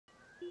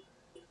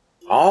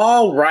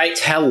All right,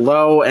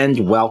 hello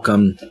and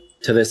welcome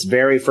to this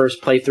very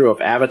first playthrough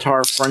of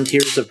Avatar: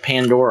 Frontiers of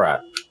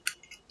Pandora.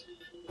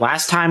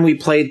 Last time we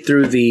played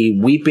through the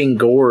Weeping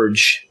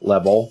Gorge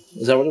level.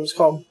 Is that what it was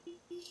called?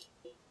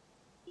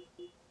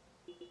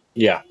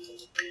 Yeah.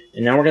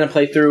 And now we're going to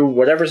play through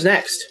whatever's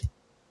next.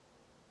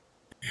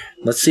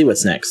 Let's see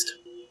what's next.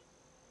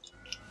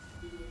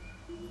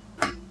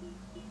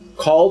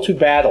 Call to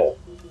battle.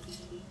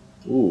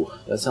 Ooh,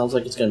 that sounds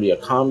like it's going to be a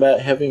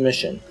combat-heavy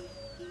mission.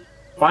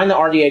 Find the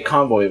RDA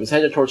convoy. It was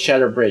headed towards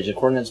Shadow Bridge. The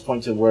coordinates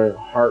point to where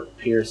Heart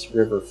Pierce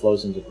River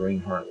flows into Green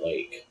Heart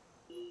Lake.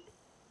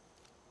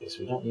 Guess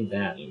we don't need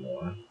that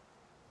anymore.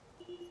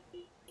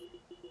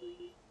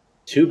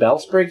 2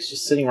 Bellsprigs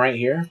just sitting right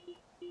here?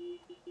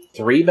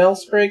 3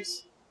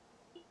 Bellsprigs?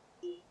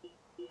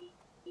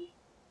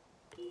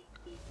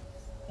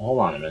 Hold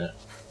on a minute.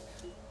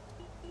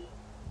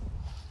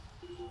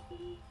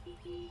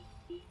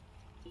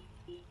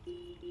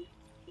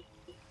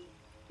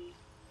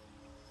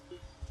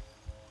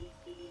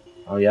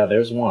 Oh yeah,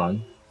 there's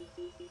one.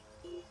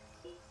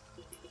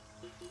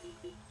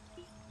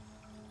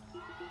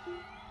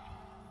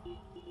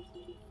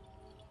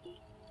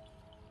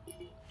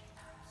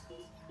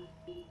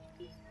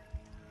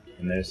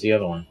 And there's the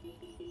other one.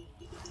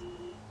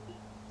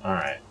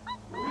 Alright.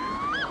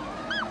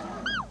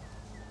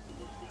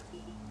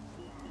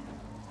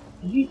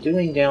 What are you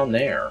doing down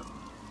there?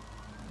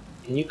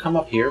 Can you come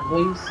up here,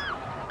 please?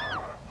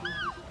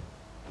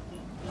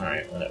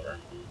 Alright, whatever.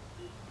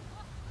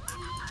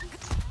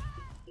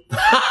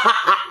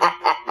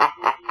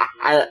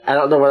 I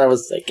don't know what I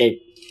was thinking.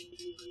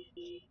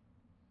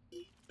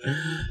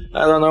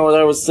 I don't know what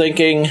I was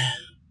thinking.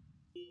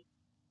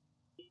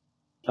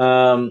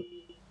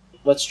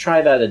 Let's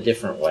try that a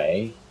different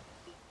way.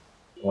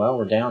 Well,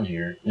 we're down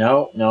here.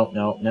 No.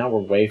 Now we're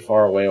way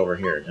far away over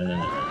here. No.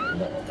 I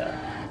don't want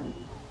that.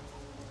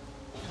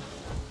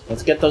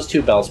 Let's get those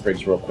 2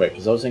 Bellsprigs real quick,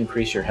 because those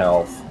increase your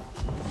health.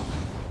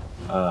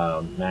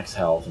 Max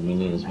health, and we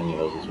need as many of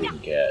those as we can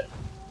get.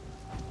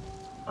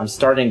 I'm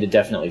starting to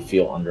definitely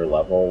feel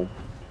underleveled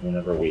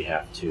whenever we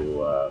have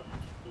to,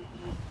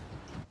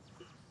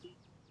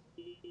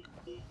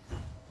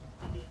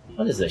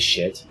 What is this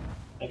shit?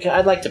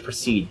 I'd like to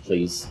proceed,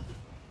 please.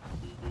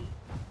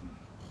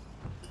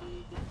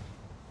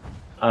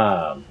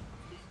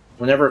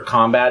 Whenever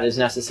combat is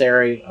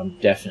necessary, I'm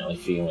definitely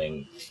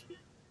feeling,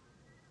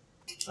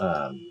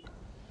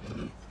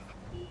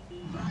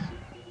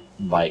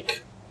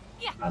 like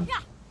I'm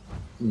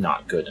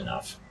not good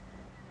enough.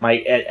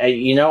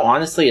 You know,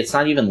 honestly, it's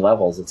not even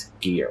levels, it's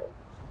gear.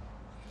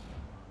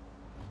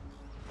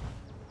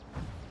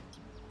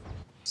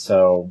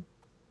 So,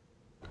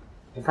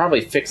 I can probably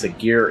fix a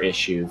gear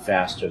issue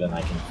faster than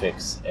I can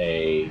fix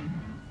a...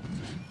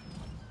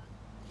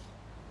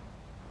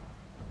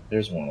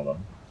 There's one of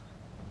them.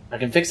 I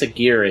can fix a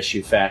gear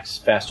issue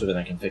faster than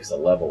I can fix a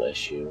level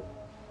issue.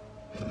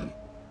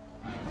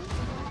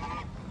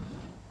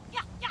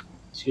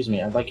 Excuse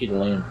me, I'd like you to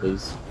land,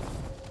 please.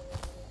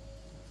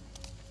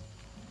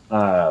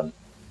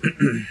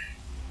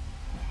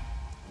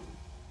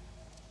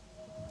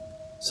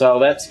 So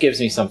that gives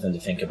me something to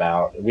think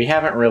about. We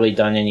haven't really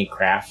done any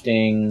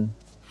crafting.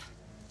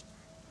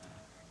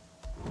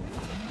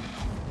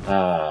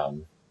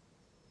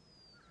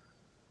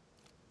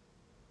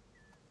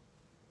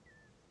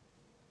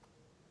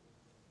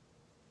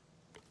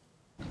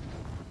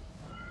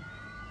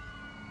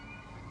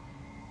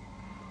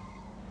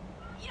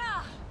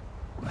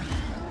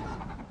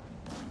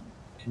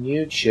 Can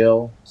you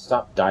chill?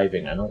 Stop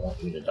diving. I don't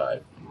want you to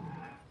dive.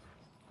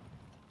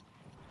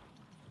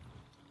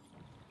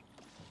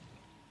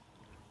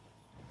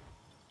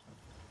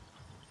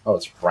 Oh,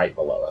 it's right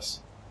below us.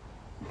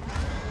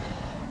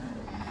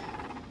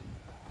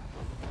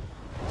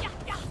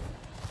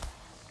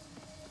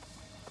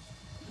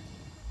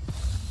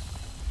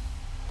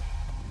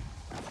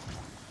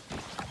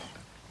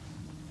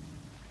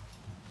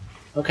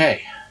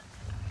 Okay.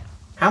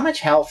 How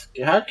much health?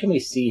 How can we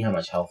see how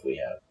much health we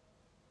have?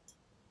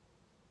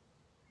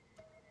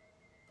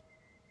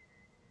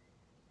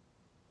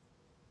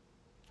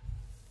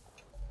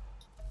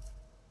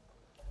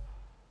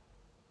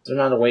 Is there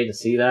not a way to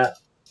see that?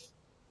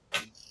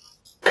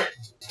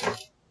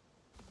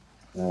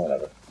 No,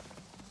 whatever.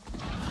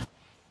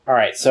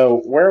 Alright, so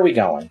where are we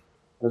going?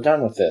 We're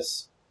done with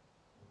this.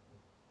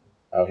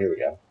 Oh, here we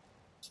go.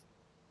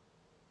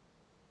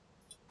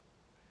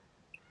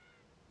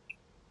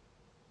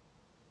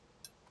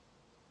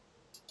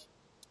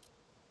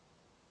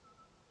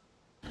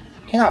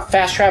 You cannot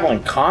fast travel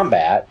in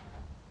combat.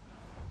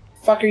 What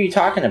the fuck are you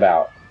talking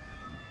about?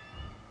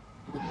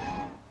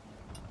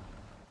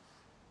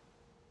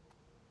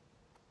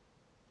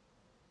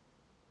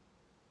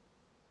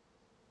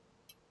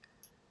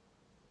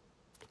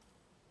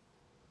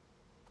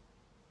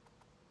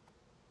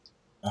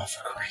 Oh,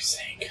 for Christ's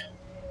sake.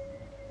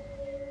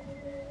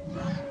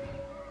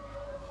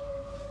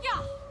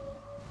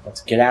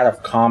 Let's get out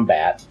of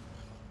combat.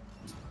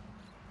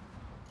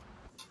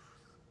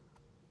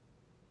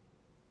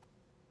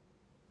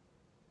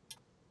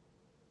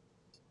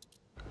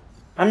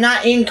 I'm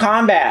not in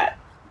combat.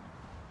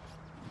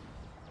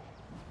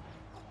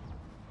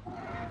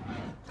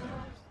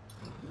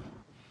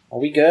 Are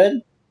we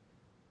good?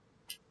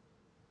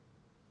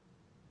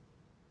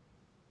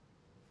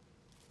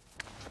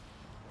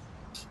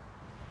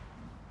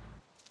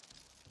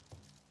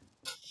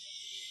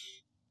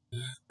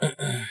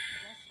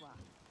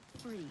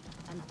 Free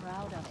and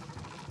proud of it.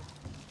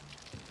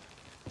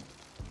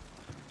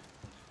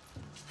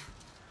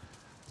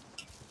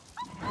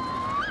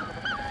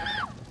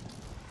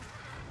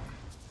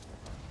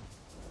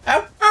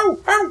 Ow, ow,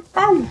 ow,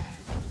 ow!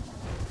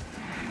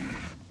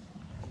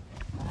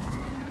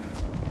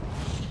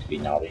 Be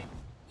naughty.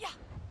 Yeah.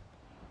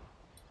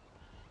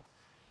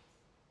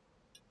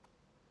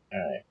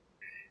 Alright.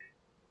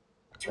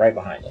 It's right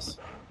behind us.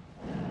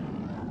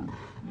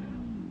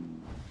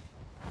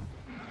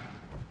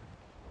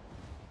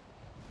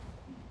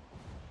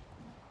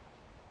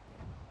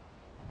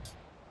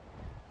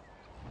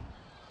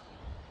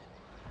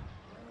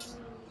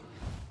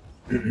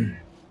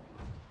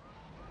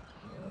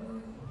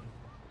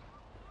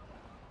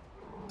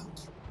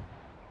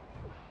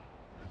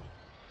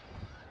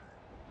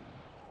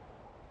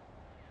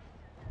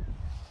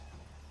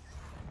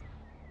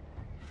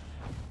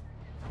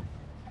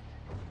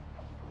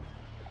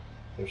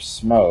 There's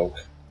smoke.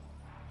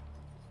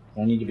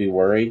 Do I need to be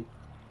worried?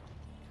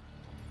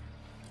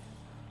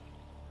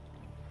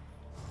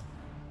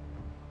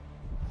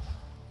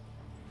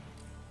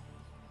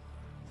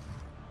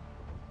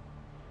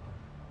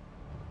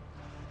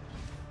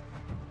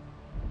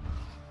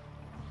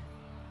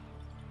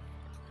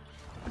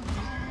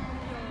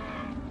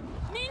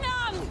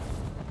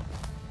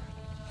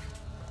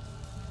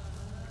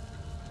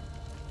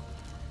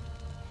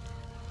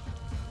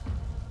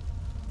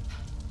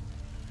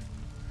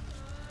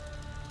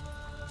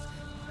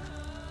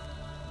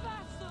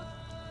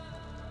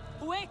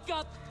 Wake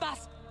up,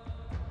 bastard!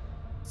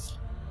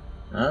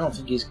 I don't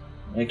think he's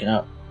waking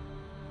up.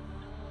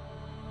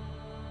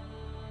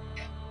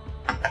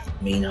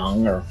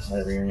 Minong, or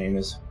whatever your name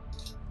is.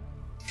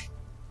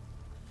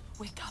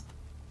 Wake up!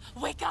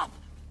 Wake up!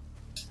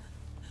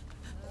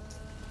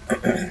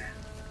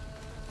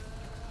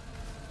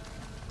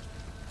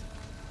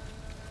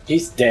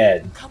 He's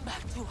dead. Come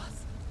back to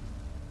us.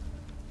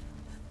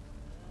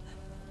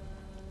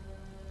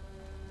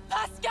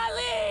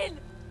 Pascaline!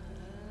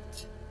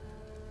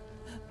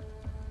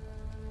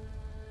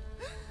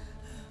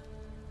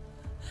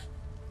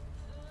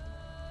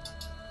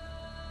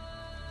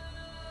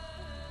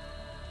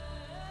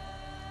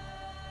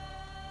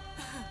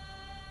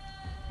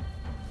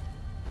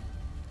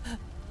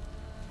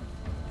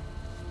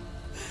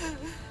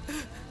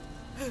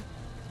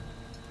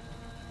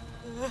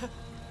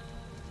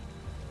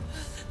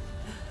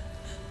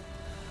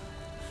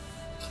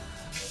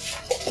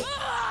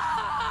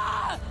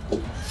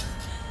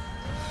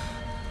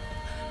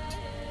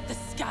 The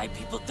sky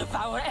people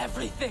devour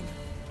everything.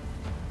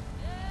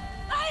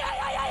 Ay, ay,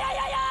 ay, ay, ay,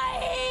 ay,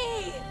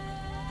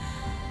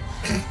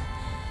 ay!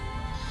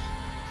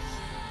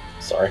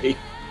 Sorry.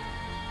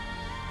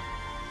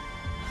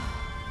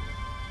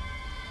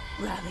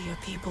 Rally your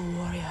people,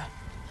 warrior.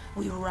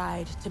 We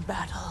ride to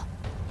battle.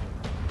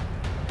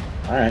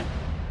 Alright.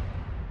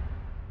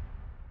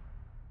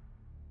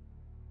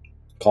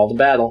 Call to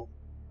battle.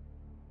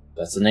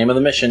 That's the name of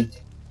the mission.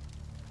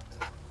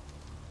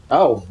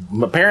 Oh,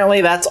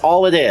 apparently that's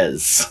all it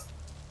is.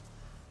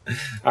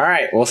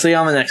 Alright, we'll see you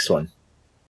on the next one.